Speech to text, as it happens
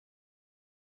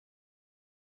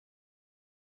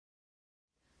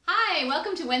Hi,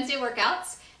 welcome to Wednesday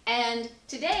Workouts. And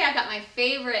today I've got my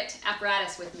favorite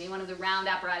apparatus with me, one of the round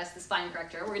apparatus, the Spine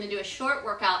Corrector. We're going to do a short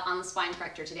workout on the Spine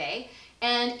Corrector today.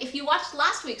 And if you watched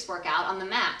last week's workout on the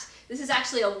mat, this is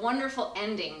actually a wonderful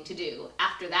ending to do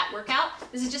after that workout.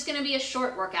 This is just going to be a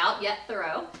short workout, yet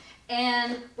thorough.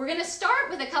 And we're going to start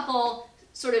with a couple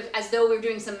sort of as though we're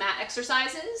doing some mat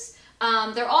exercises.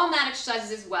 They're all mat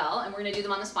exercises as well, and we're going to do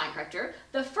them on the Spine Corrector.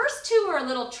 The first two are a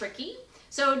little tricky,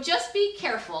 so just be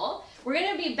careful. We're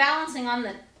going to be balancing on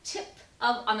the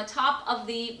on the top of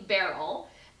the barrel,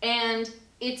 and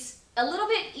it's a little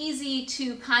bit easy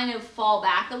to kind of fall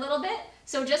back a little bit,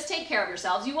 so just take care of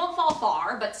yourselves. You won't fall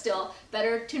far, but still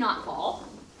better to not fall.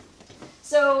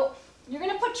 So you're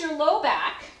going to put your low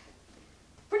back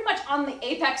pretty much on the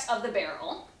apex of the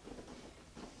barrel,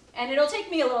 and it'll take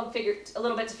me a little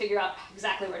bit to figure out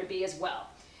exactly where to be as well.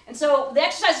 And so the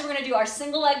exercises we're going to do are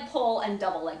single leg pull and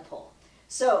double leg pull.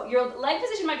 So your leg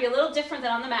position might be a little different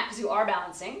than on the mat because you are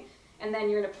balancing, and then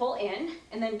you're going to pull in,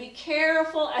 and then be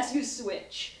careful as you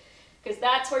switch, because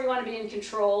that's where you want to be in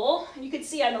control. And you can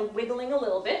see I'm wiggling a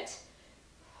little bit.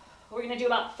 We're going to do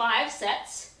about 5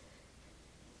 sets.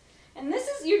 And this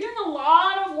is, you're doing a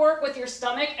lot of work with your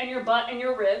stomach and your butt and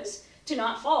your ribs to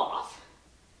not fall off.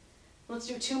 Let's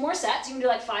do 2 more sets. You can do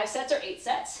like 5 sets or 8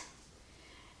 sets.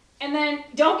 And then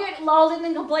don't get lulled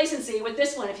into complacency with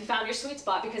this one if you found your sweet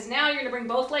spot, because now you're going to bring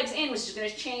both legs in, which is going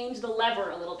to change the lever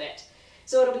a little bit.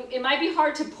 So it might be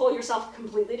hard to pull yourself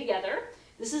completely together.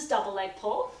 This is double leg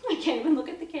pull. I can't even look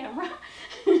at the camera.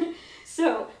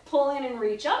 So pull in and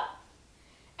reach up,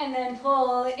 and then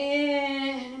pull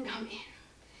in and come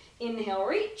in. Inhale,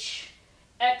 reach.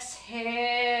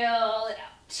 Exhale it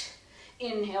out.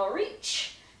 Inhale,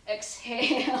 reach.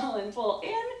 Exhale and pull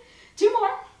in. 2 more.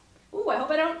 Ooh, I hope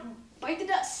I don't bite the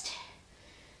dust.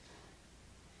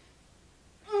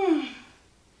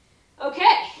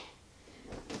 Okay,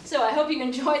 so I hope you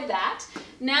enjoyed that.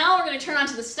 Now we're going to turn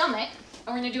onto the stomach,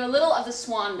 and we're going to do a little of the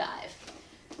swan dive.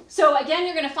 So again,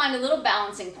 you're going to find a little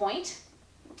balancing point.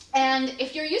 And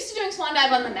if you're used to doing swan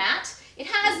dive on the mat, it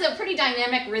has a pretty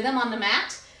dynamic rhythm on the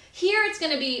mat. Here it's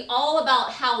going to be all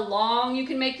about how long you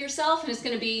can make yourself, and it's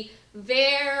going to be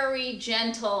very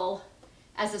gentle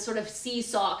as a sort of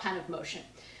seesaw kind of motion.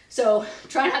 So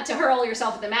try not to hurl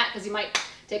yourself at the mat because you might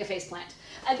take a face plant.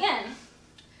 Again,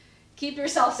 keep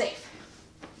yourself safe.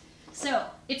 So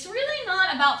it's really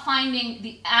not about finding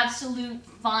the absolute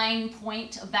fine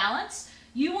point of balance.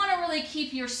 You want to really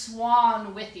keep your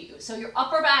swan with you. So your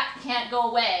upper back can't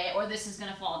go away or this is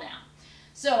going to fall down.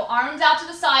 So arms out to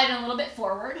the side and a little bit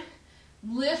forward.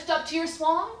 Lift up to your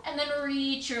swan and then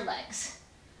reach your legs.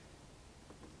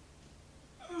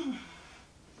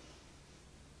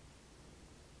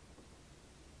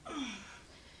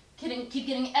 Keep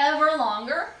getting ever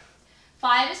longer.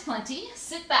 5 is plenty.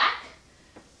 Sit back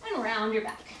and round your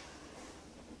back.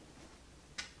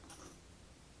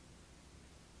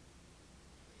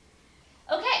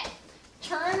 Okay,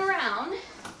 turn around.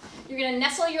 You're going to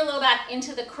nestle your low back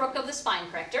into the crook of the Spine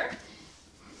Corrector.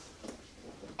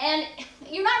 And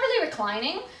you're not really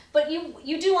reclining, but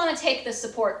you do want to take the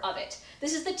support of it.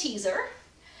 This is the teaser.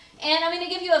 And I'm going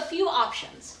to give you a few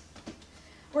options.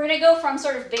 We're going to go from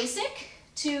sort of basic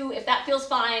to, if that feels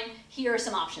fine, here are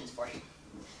some options for you.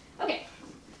 Okay,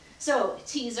 so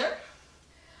teaser,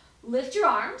 lift your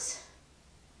arms,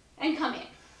 and come in.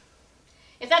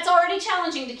 If that's already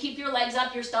challenging to keep your legs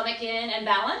up, your stomach in, and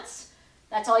balance,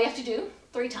 that's all you have to do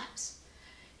 3 times.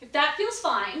 If that feels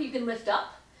fine, you can lift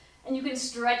up, and you can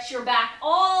stretch your back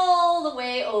all the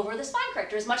way over the Spine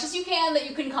Corrector, as much as you can that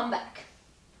you can come back.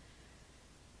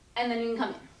 And then you can come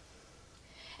in.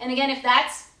 And again, if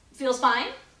that feels fine,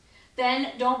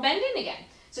 then don't bend in again.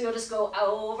 So you'll just go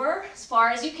over as far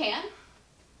as you can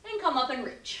and come up and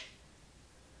reach.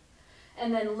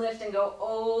 And then lift and go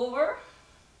over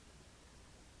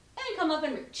and come up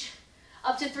and reach.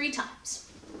 Up to 3 times.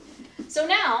 So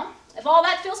now, if all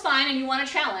that feels fine and you want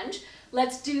to challenge,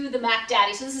 let's do the Mac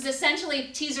Daddy. So this is essentially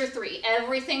teaser 3.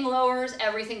 Everything lowers,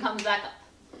 everything comes back up.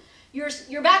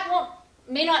 Your back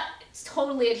may not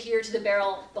totally adhere to the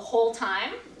barrel the whole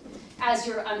time as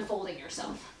you're unfolding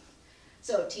yourself.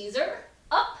 So teaser,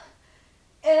 up,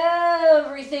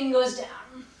 everything goes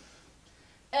down,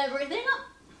 everything up,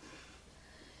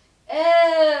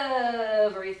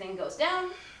 everything goes down,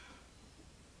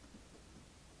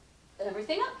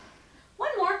 everything up. 1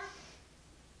 more.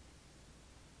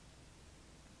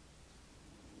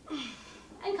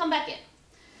 And come back in.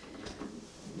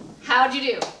 How'd you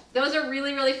do? Those are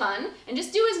really, really fun. And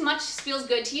just do as much as feels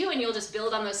good to you, and you'll just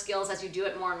build on those skills as you do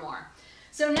it more and more.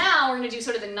 So now we're going to do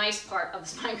sort of the nice part of the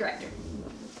Spine Corrector.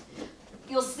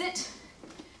 You'll sit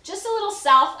just a little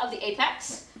south of the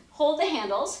apex. Hold the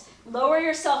handles, lower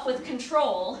yourself with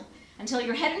control until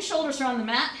your head and shoulders are on the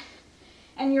mat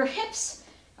and your hips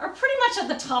are pretty much at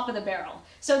the top of the barrel.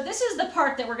 So this is the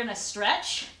part that we're going to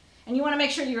stretch, and you want to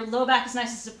make sure your low back is nice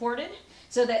and supported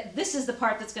so that this is the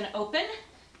part that's going to open,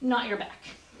 not your back.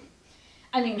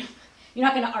 I mean, you're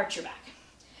not going to arch your back.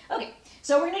 Okay,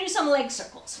 so we're going to do some leg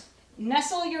circles.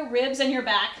 Nestle your ribs and your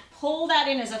back, pull that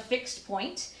in as a fixed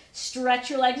point, stretch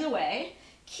your legs away,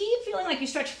 keep feeling like you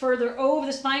stretch further over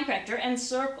the spine corrector and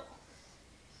circle.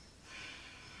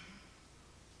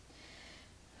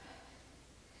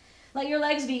 Let your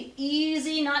legs be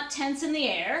easy, not tense in the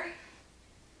air.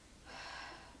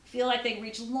 Feel like they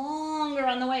reach longer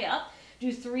on the way up.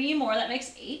 Do 3 more, that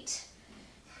makes 8.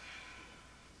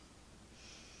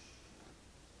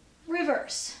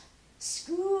 Reverse,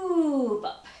 scoop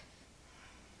up.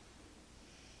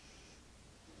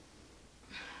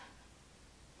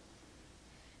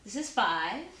 This is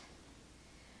 5,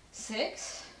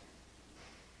 6,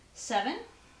 7,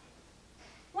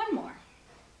 1 more.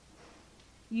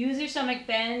 Use your stomach,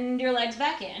 bend your legs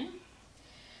back in.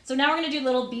 So now we're going to do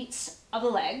little beats of the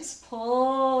legs.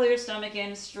 Pull your stomach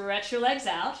in, stretch your legs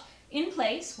out. In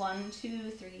place, 1, 2,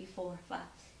 3, 4, 5,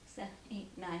 6, 7,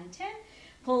 8, 9, 10.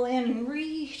 Pull in and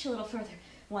reach a little further.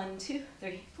 1, 2,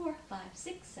 3, 4, 5,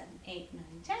 6, 7, 8, 9,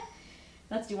 10.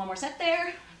 Let's do one more set there.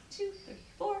 1, 2, 3,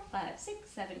 4, 5, 6,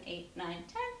 7, 8, 9, 10.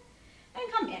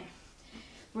 And come in.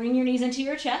 Bring your knees into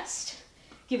your chest.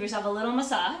 Give yourself a little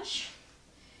massage.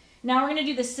 Now we're going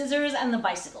to do the scissors and the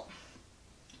bicycle.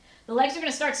 The legs are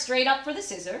going to start straight up for the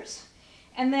scissors,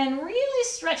 and then really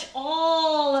stretch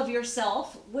all of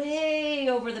yourself way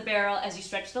over the barrel as you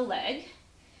stretch the leg,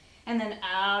 and then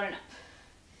out and up.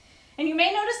 And you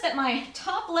may notice that my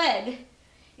top leg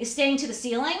is staying to the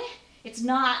ceiling. It's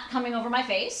not coming over my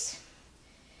face.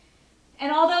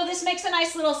 And although this makes a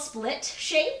nice little split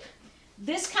shape,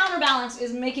 this counterbalance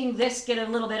is making this get a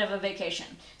little bit of a vacation.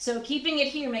 So keeping it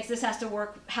here makes this have to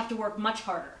work much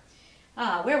harder.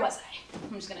 Where was I?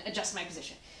 I'm just going to adjust my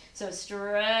position. So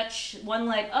stretch one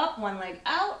leg up, one leg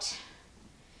out,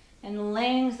 and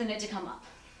lengthen it to come up.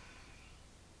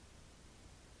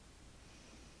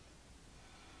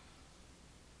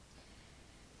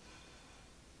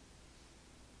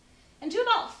 And do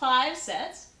about 5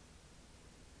 sets.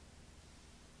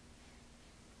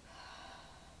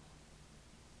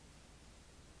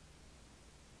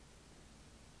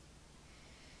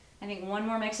 I think 1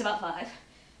 more makes about 5.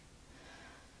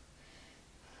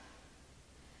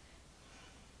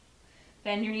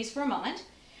 Bend your knees for a moment.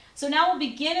 So now we'll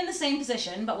begin in the same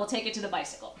position, but we'll take it to the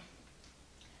bicycle.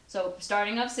 So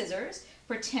starting off scissors,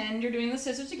 pretend you're doing the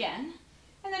scissors again,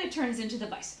 and then it turns into the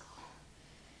bicycle.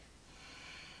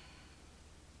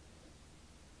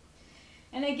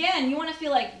 And again, you want to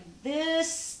feel like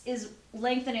this is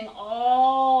lengthening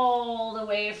all the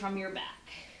way from your back.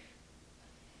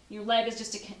 Your leg is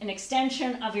just an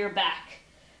extension of your back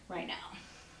right now.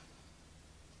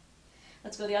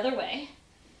 Let's go the other way.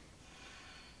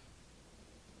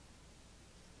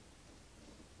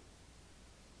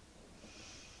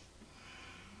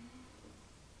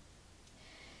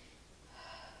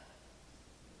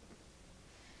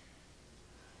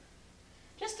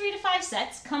 Just 3 to 5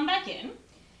 sets, come back in.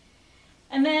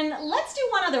 And then let's do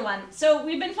one other one. So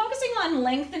we've been focusing on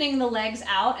lengthening the legs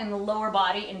out and the lower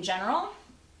body in general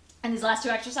in these last 2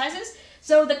 exercises.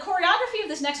 So the choreography of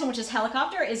this next one, which is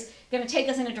helicopter, is going to take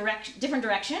us in a different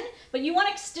direction, but you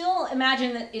want to still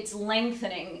imagine that it's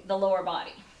lengthening the lower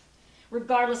body,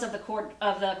 regardless of the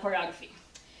choreography.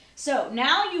 So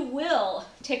now you will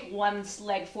take one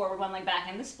leg forward, one leg back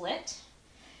in the split.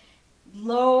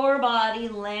 Lower body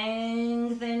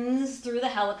lengthens through the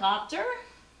helicopter,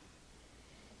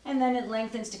 and then it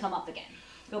lengthens to come up again.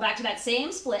 Go back to that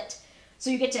same split, so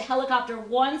you get to helicopter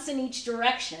once in each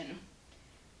direction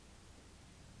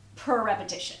per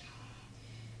repetition.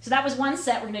 So that was 1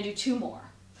 set. We're going to do 2 more,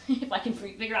 if I can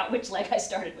figure out which leg I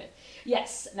started with.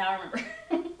 Yes, now I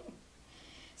remember.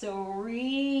 So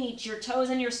reach your toes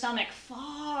and your stomach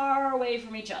far away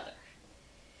from each other.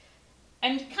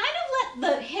 And kind of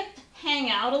let the hip hang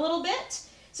out a little bit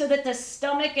so that the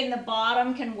stomach and the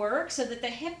bottom can work, so that the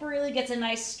hip really gets a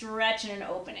nice stretch and an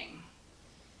opening.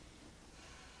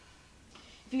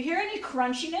 If you hear any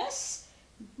crunchiness,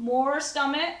 more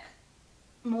stomach,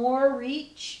 more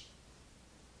reach,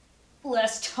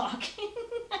 less talking.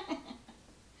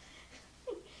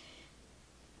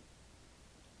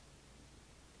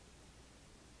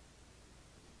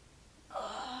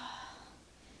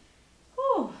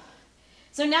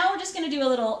 So now we're just going to do a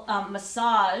little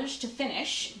massage to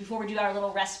finish before we do our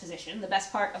little rest position, the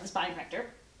best part of the spine corrector.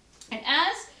 And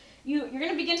as you're going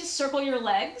to begin to circle your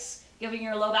legs, giving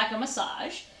your low back a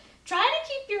massage. Try to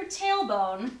keep your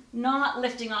tailbone not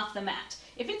lifting off the mat.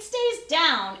 If it stays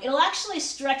down, it'll actually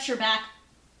stretch your back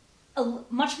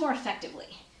much more effectively.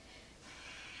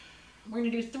 We're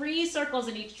going to do 3 circles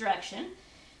in each direction.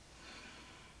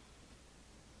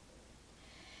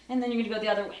 And then you're going to go the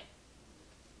other way.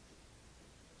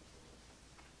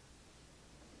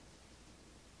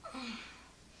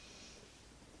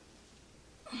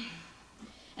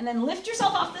 And then lift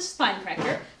yourself off the spine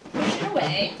corrector, push it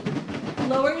away,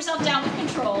 lower yourself down with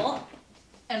control,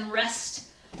 and rest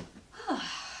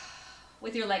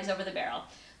with your legs over the barrel.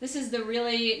 This is the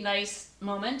really nice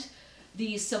moment,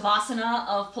 the savasana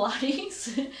of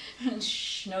Pilates.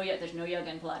 Shh, there's no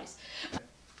yoga in Pilates.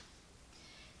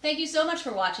 Thank you so much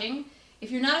for watching.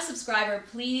 If you're not a subscriber,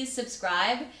 please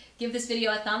subscribe, give this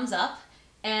video a thumbs up,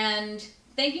 and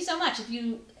thank you so much. If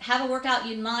you have a workout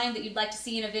in mind that you'd like to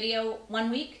see in a video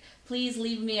one week, please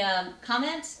leave me a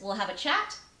comment. We'll have a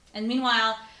chat. And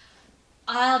meanwhile,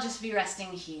 I'll just be resting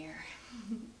here.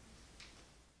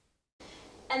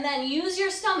 And then use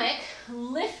your stomach,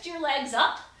 lift your legs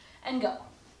up, and go.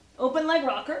 Open leg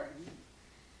rocker.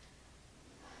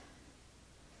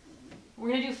 We're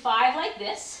going to do 5 like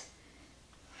this.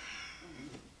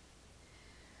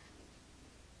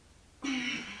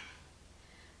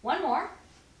 One more.